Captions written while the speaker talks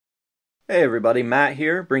Hey everybody, Matt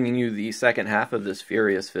here, bringing you the second half of this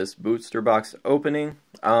Furious Fist booster box opening.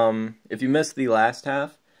 If you missed the last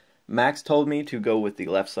half, Max told me to go with the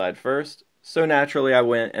left side first, so naturally I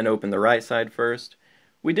went and opened the right side first.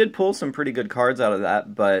 We did pull some pretty good cards out of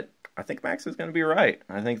that, but I think Max is going to be right.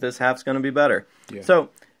 I think this half's going to be better. Yeah.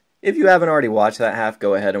 So, if you haven't already watched that half,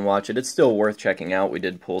 go ahead and watch it. It's still worth checking out. We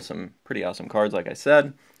did pull some pretty awesome cards, like I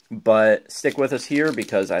said. But stick with us here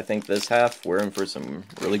because I think this half we're in for some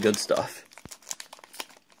really good stuff.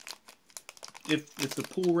 If the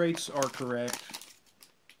pool rates are correct,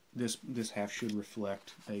 this half should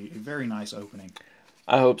reflect a very nice opening.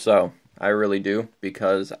 I hope so. I really do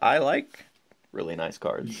because I like really nice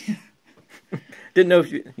cards. Didn't know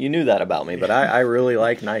if you knew that about me, but I really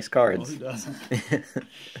like nice cards. Well, who doesn't?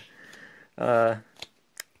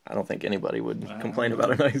 I don't think anybody would complain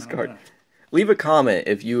about a nice card. Leave a comment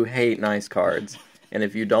if you hate nice cards. And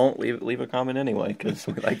if you don't, leave a comment anyway, because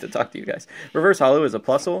we like to talk to you guys. Reverse Holo is a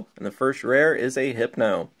Plusle, and the first rare is a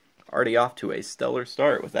Hypno. Already off to a stellar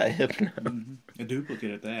start with that Hypno. A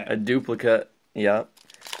duplicate at that. A duplicate, yeah.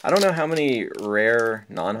 I don't know how many rare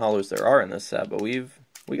non-holos there are in this set, but we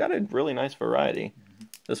got a really nice variety.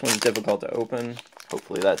 This one's difficult to open.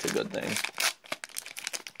 Hopefully that's a good thing.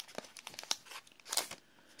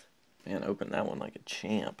 Man, open that one like a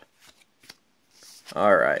champ.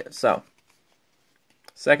 Alright, so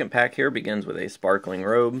second pack here begins with a Sparkling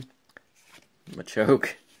Robe,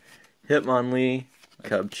 Machoke, Hitmonlee,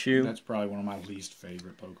 Cubchoo. That's probably one of my least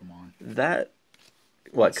favorite Pokemon.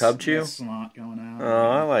 What, Cubchoo? Snot going out.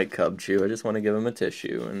 Oh, I like Cubchoo. I just want to give him a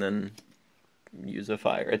tissue and then use a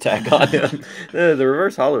fire attack on him. The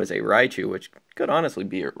reverse holo is a Raichu, which could honestly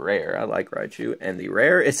be a rare. I like Raichu. And the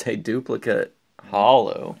rare is a duplicate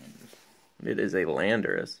holo. It is a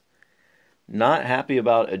Landorus. Not happy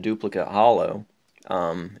about a duplicate holo.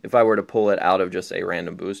 If I were to pull it out of just a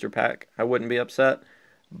random booster pack, I wouldn't be upset.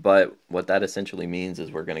 But what that essentially means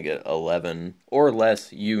is we're going to get 11 or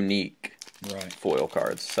less unique foil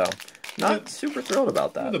cards. So, not super thrilled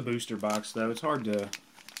about that. With a booster box, though, it's hard to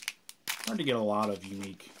get a lot of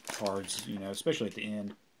unique cards, you know, especially at the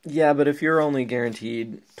end. Yeah, but if you're only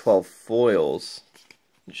guaranteed 12 foils,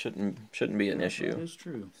 it shouldn't be an issue. That is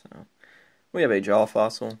true. So, we have a Jaw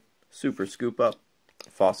Fossil, Super Scoop Up,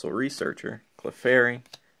 Fossil Researcher, Clefairy,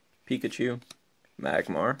 Pikachu,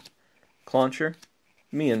 Magmar, Clauncher,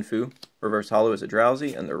 Mienfoo, reverse holo is a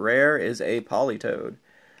Drowsy, and the rare is a Politoed.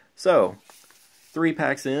 So, 3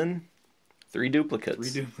 packs in, 3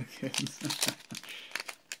 duplicates. 3 duplicates.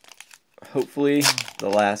 Hopefully, the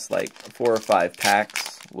last, 4 or 5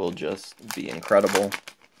 packs will just be incredible.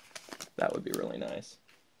 That would be really nice.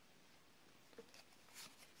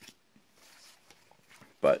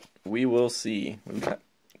 But we will see. We've got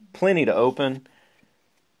plenty to open.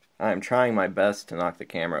 I'm trying my best to knock the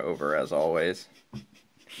camera over, as always.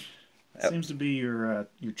 Seems to be your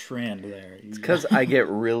trend there. It's because I get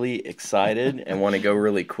really excited and want to go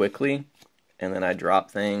really quickly, and then I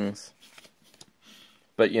drop things.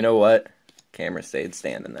 But you know what? Camera stayed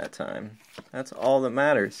standing that time. That's all that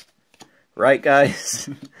matters. Right, guys?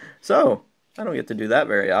 So, I don't get to do that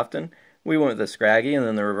very often. We went with the Scraggy, and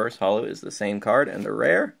then the reverse holo is the same card, and the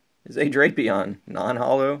rare is a Drapion,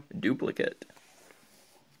 non-holo duplicate.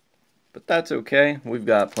 But that's okay. We've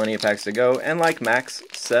got plenty of packs to go, and like Max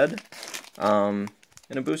said, in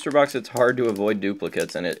a booster box, it's hard to avoid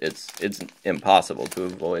duplicates, and it's impossible to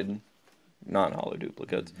avoid non-holo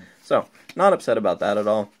duplicates. So, not upset about that at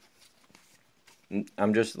all.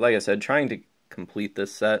 I'm just, like I said, trying to complete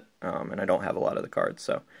this set, and I don't have a lot of the cards,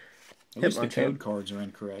 so. At least the code cards are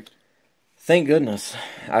incorrect. Thank goodness.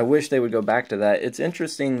 I wish they would go back to that. It's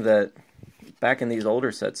interesting that back in these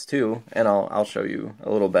older sets too, and I'll show you a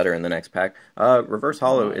little better in the next pack. Reverse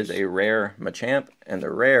holo is a rare Machamp, and the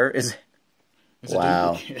rare is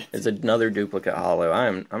wow, it's another duplicate holo.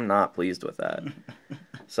 I'm not pleased with that.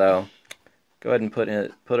 So go ahead and put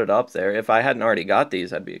it up there. If I hadn't already got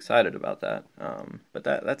these, I'd be excited about that. But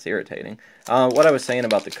that's irritating. What I was saying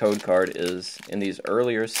about the code card is in these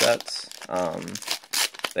earlier sets,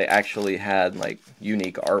 they actually had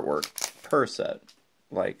unique artwork per set,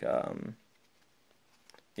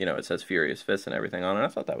 you know, it says Furious Fist and everything on it. I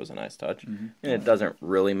thought that was a nice touch. And it doesn't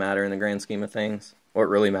really matter in the grand scheme of things. What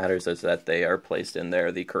really matters is that they are placed in there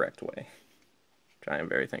the correct way, which I am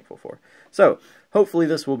very thankful for. So, hopefully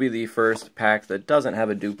this will be the first pack that doesn't have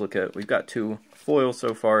a duplicate. We've got 2 foils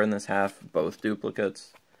so far in this half, both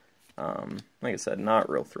duplicates. Like I said, not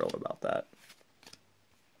real thrilled about that.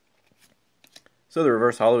 So the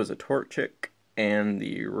reverse holo is a Torchic, and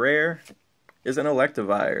the rare is an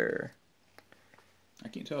Electivire. I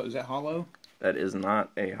can't tell. Is that holo? That is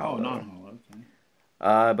not a holo. Oh, non-holo. Okay.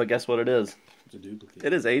 But guess what it is? It's a duplicate.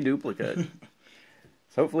 It is a duplicate.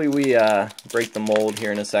 So hopefully we break the mold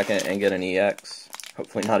here in a second and get an EX.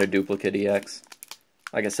 Hopefully not a duplicate EX.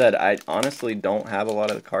 Like I said, I honestly don't have a lot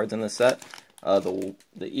of the cards in this set. The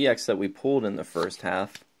EX that we pulled in the first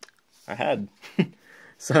half, I had.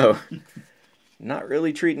 So, not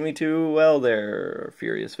really treating me too well there,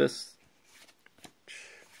 Furious Fist.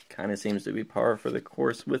 Kind of seems to be par for the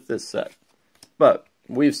course with this set. But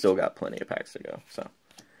we've still got plenty of packs to go. So,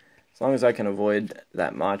 as long as I can avoid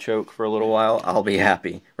that Machoke for a little while, I'll be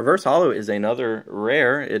happy. Reverse Holo is another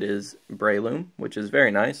rare. It is Breloom, which is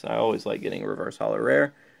very nice. I always like getting Reverse Holo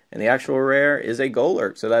rare. And the actual rare is a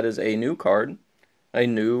Golurk. So that is a new card. A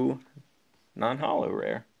new non-holo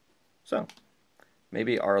rare. So,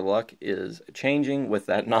 maybe our luck is changing with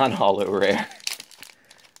that non-holo rare.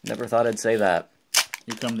 Never thought I'd say that.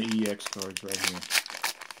 Here come the EX cards right here.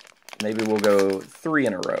 Maybe we'll go 3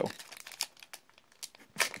 in a row.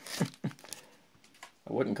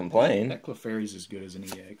 I wouldn't complain. That Clefairy's as good as an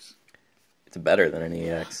EX. It's better than an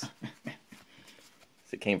EX.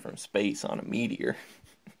 It came from space on a meteor.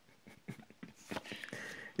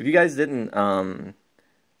 If you guys didn't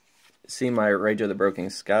see my Rage of the Broken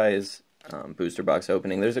Skies booster box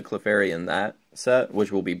opening, there's a Clefairy in that set,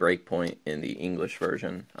 which will be Breakpoint in the English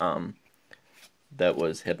version, that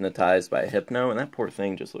was hypnotized by a Hypno, and that poor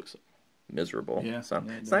thing just looks miserable. Yeah, so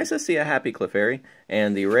yeah, it's nice to see a happy Clefairy.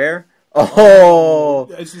 And the rare,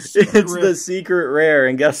 it's the secret rare,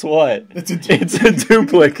 and guess what? It's a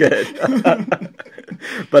duplicate.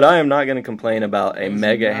 But I am not going to complain about a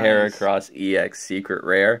Mega Heracross EX secret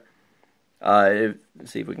rare.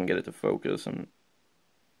 See if we can get it to focus. And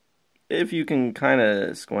if you can kind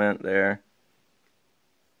of squint there.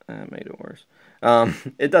 That made it worse.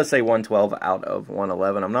 It does say 112 out of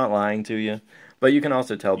 111. I'm not lying to you. But you can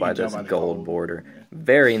also tell by this gold border. Yeah.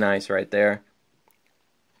 Very nice right there.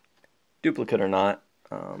 Duplicate or not.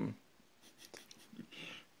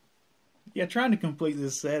 Yeah, trying to complete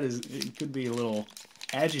this set it could be a little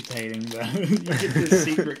agitating, though. You get this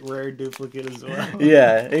secret rare duplicate as well.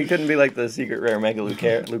 Yeah, it couldn't be like the secret rare Mega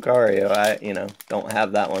Lucario. I, don't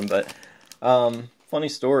have that one, but funny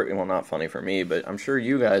story. Well, not funny for me, but I'm sure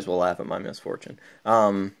you guys will laugh at my misfortune.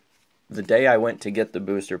 The day I went to get the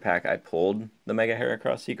booster pack I pulled the Mega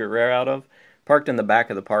Heracross secret rare out of, parked in the back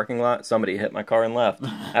of the parking lot, somebody hit my car and left.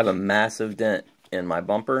 I have a massive dent in my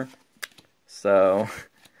bumper. So,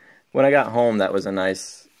 when I got home, that was a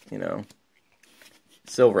nice,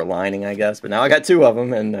 silver lining, I guess. But now I got 2 of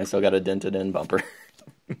them, and I still got a dented in bumper.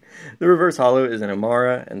 The reverse holo is an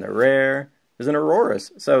Amara, and the rare is an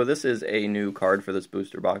Aurorus. So this is a new card for this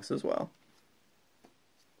booster box as well.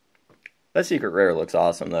 That secret rare looks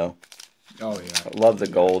awesome, though. Oh, yeah. I love the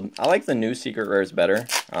gold. I like the new secret rares better.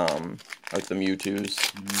 I like the Mewtwo's,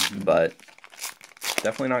 but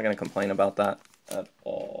definitely not going to complain about that at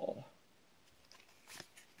all.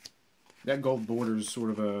 That gold border is sort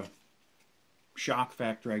of a shock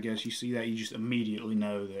factor, I guess. You see that, you just immediately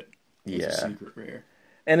know that it's a secret rare.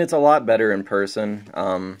 And it's a lot better in person.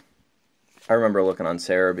 I remember looking on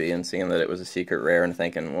Cerebi and seeing that it was a secret rare and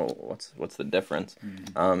thinking, well, what's the difference?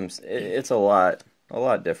 It's a lot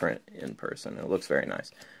different in person. It looks very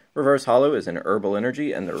nice. Reverse Holo is an Herbal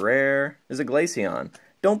Energy, and the rare is a Glaceon.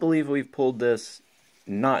 Don't believe we've pulled this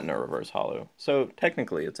not in a Reverse Holo, so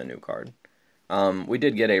technically it's a new card. We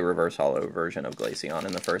did get a Reverse Holo version of Glaceon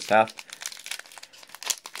in the first half.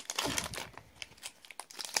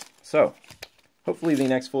 So, hopefully the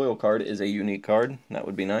next foil card is a unique card. That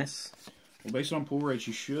would be nice. Well, based on pull rates,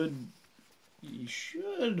 you should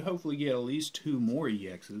hopefully get at least 2 more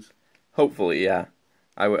EXs. Hopefully, yeah.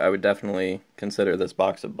 I would definitely consider this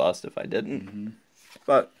box a bust if I didn't.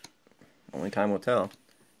 But only time will tell.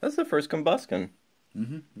 That's the first Combusken.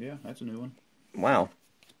 Yeah, that's a new one. Wow.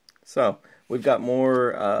 So, we've got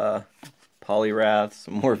more Poliwraths,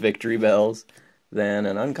 more Victory Bells than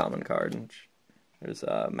an uncommon card. Which, there's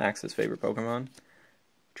Max's favorite Pokemon.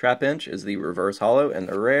 Trapinch is the reverse holo, and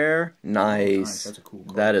the rare, nice. That's a cool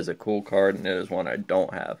card. That is a cool card, and it is one I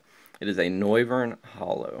don't have. It is a Noivern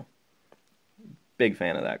holo. Big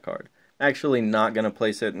fan of that card. Actually not going to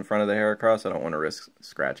place it in front of the Heracross. I don't want to risk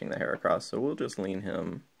scratching the Heracross, so we'll just lean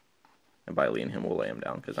him. And by lean him, we'll lay him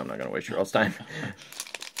down, because I'm not going to waste your all's time.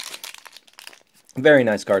 Very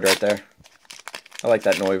nice card right there. I like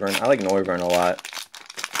that Noivern. I like Noivern a lot.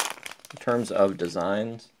 In terms of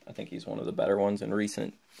designs, I think he's one of the better ones in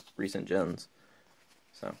recent gens.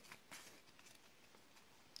 So,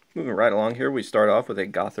 moving right along here, we start off with a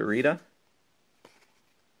Gothorita.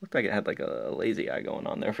 Looked like it had like a lazy eye going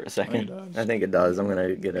on there for a second. I think it does. I'm going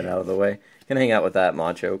to get it out of the way. Can hang out with that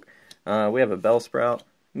Machoke. We have a Bellsprout,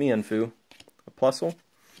 Mienfoo, a Plusle,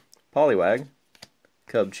 Poliwag,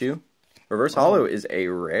 Cubchoo. Reverse Holo is a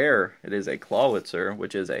rare. It is a Clawitzer,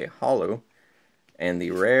 which is a holo. And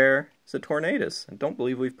the rare is a Tornadus. I don't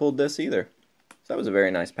believe we've pulled this either. So that was a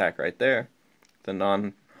very nice pack right there. The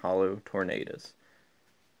non-holo Tornadus.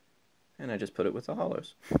 And I just put it with the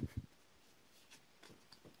holos.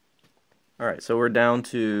 Alright, so we're down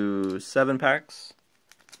to 7 packs.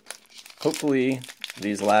 Hopefully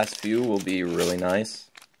these last few will be really nice.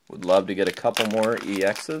 Would love to get a couple more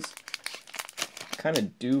EXs. Kind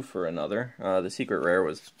of due for another. The secret rare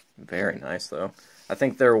was very nice though. I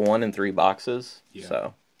think they're 1 in 3 boxes. Yeah.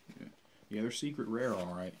 So yeah, they're secret rare,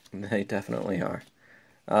 all right. They definitely are.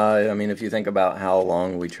 I mean, if you think about how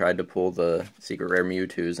long we tried to pull the secret rare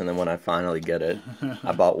Mewtwo's, and then when I finally get it,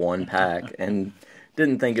 I bought 1 pack and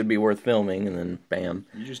didn't think it'd be worth filming, and then bam.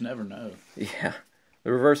 You just never know. Yeah.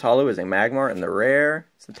 The reverse holo is a Magmar, and the rare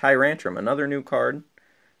is a Tyrantrum, another new card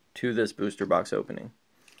to this booster box opening.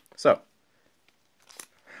 So,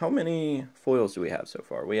 how many foils do we have so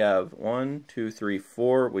far? We have 1, 2, 3,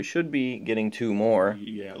 4. We should be getting 2 more.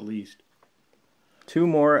 Yeah, at least. 2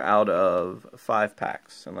 more out of 5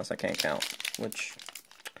 packs, unless I can't count, which...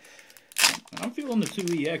 I'm feeling the 2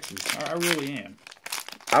 EXs. I really am.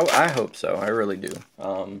 I hope so. I really do.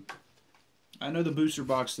 I know the booster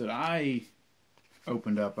box that I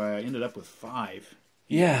opened up, I ended up with 5.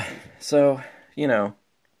 Yeah, so, you know,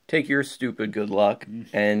 take your stupid good luck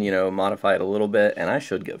and, you know, modify it a little bit, and I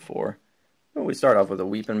should get 4. Well, we start off with a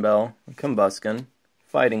Weeping Bell, a Combusken,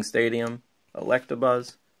 Fighting Stadium,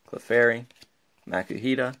 Electabuzz, Clefairy,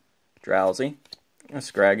 Makuhita, Drowsy, a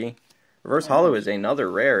Scraggy. Reverse Holo is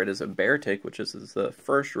another rare. It is a Beartic, which is the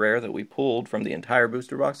first rare that we pulled from the entire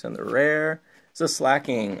booster box, and the rare is a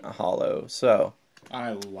Slacking Holo. So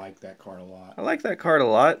I like that card a lot. I like that card a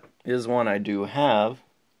lot. It is one I do have,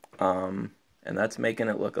 and that's making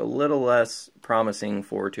it look a little less promising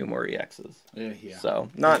for 2 more EXs. Yeah. So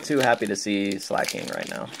not too happy to see Slacking right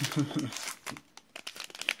now.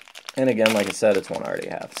 And again, like I said, it's one I already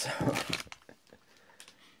have. So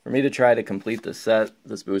for me to try to complete the set,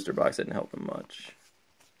 this booster box didn't help them much.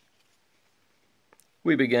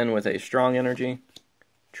 We begin with a Strong Energy,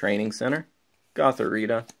 Training Center,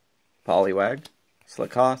 Gothorita, Poliwag,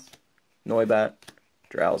 Slakoth, Noibat,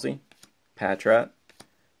 Drowsy, Patrat.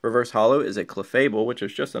 Reverse Holo is a Clefable, which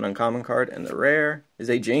is just an uncommon card, and the rare is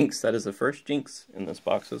a Jinx. That is the first Jinx in this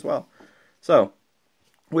box as well. So,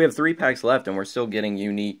 we have 3 packs left, and we're still getting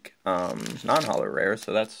unique non-holo rares,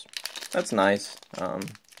 so that's nice.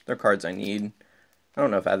 They're cards I need. I don't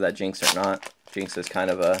know if I have that Jinx or not. Jinx is kind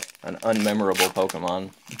of an unmemorable Pokemon,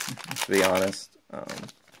 to be honest. I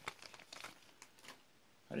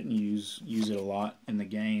didn't use it a lot in the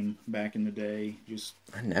game back in the day.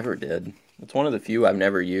 I never did. It's one of the few I've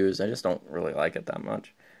never used. I just don't really like it that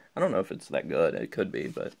much. I don't know if it's that good. It could be,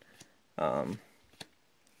 but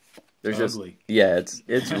there's ugly. It's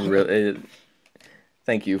really.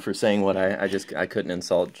 Thank you for saying what I couldn't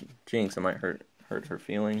insult Jinx. I might hurt her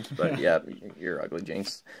feelings, but yeah, you're ugly,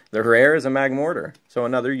 Jinx. The rare is a Magmortar, so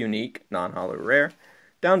another unique non-holo rare.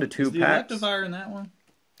 Down to 2 packs. Is the Electivire in that one?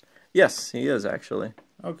 Yes, he is actually.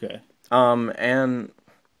 Okay.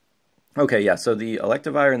 Okay, yeah, so the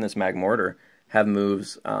Electivire and this Magmortar have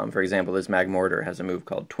moves. For example, this Magmortar has a move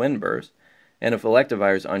called Twin Burst, and if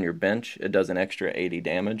Electivire is on your bench, it does an extra 80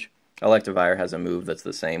 damage. Electivire has a move that's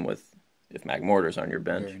the same with if Magmortar's on your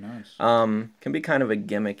bench. Very nice. Can be kind of a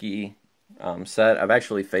gimmicky set. I've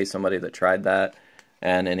actually faced somebody that tried that,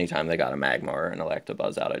 and anytime they got a Magmar and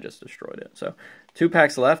Electabuzz out, I just destroyed it. So, 2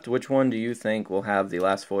 packs left. Which one do you think will have the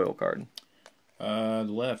last foil card?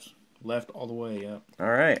 Left all the way up. All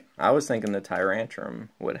right. I was thinking the Tyrantrum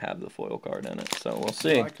would have the foil card in it, so we'll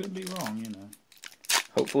see. Well, I could be wrong, you know.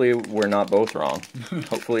 Hopefully we're not both wrong.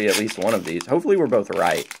 Hopefully at least one of these. Hopefully we're both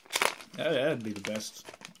right. That'd be the best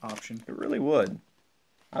option. It really would.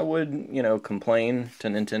 I would, you know, complain to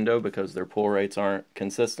Nintendo because their pull rates aren't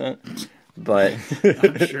consistent, but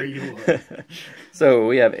I'm sure you would. So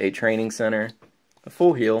we have a Training Center, a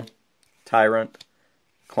Full Heal, Tyrant,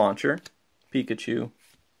 Clauncher, Pikachu,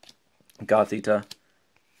 Gothita,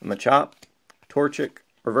 Machop, Torchic.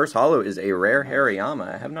 Reverse Holo is a rare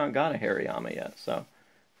Hariyama. I have not got a Hariyama yet, so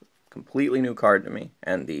completely new card to me.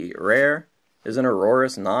 And the rare is an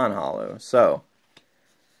Aurorus non-holo. So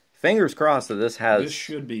fingers crossed that this has. This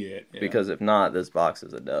should be it. Yeah. Because if not, this box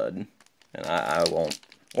is a dud, and I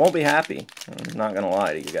won't be happy. I'm not gonna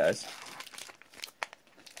lie to you guys.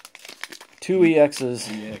 2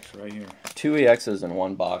 EXs. EX right here. 2 EXs in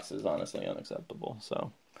 1 box is honestly unacceptable.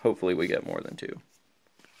 So hopefully we get more than 2.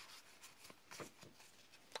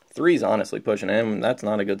 3's honestly pushing in. That's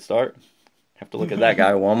not a good start. Have to look at that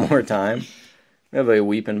guy one more time. We have a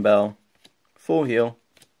Weeping Bell, Full Heal,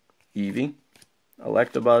 Eevee,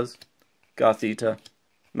 Electabuzz, Gothita,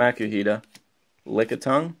 Makuhita,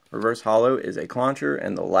 Lickitung. Reverse Holo is a Clauncher,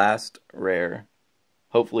 and the last rare.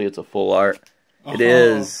 Hopefully it's a full art. It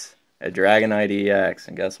is a Dragonite EX,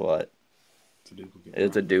 and guess what? It's a duplicate.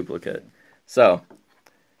 It's a duplicate. So,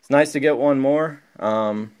 it's nice to get one more.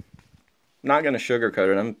 Not going to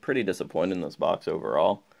sugarcoat it. I'm pretty disappointed in this box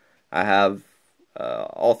overall. I have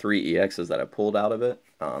all 3 EXs that I pulled out of it.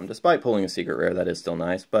 Despite pulling a secret rare, that is still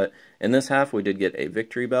nice. But in this half, we did get a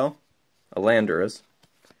Victory Bell, a Landorus,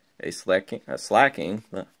 a Slacking,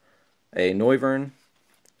 a Noivern.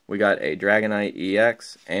 We got a Dragonite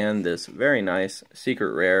EX, and this very nice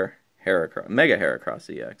secret rare Mega Heracross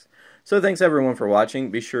EX. So thanks everyone for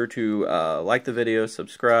watching. Be sure to like the video,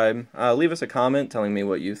 subscribe, leave us a comment telling me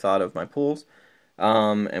what you thought of my pulls,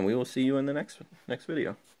 and we will see you in the next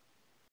video.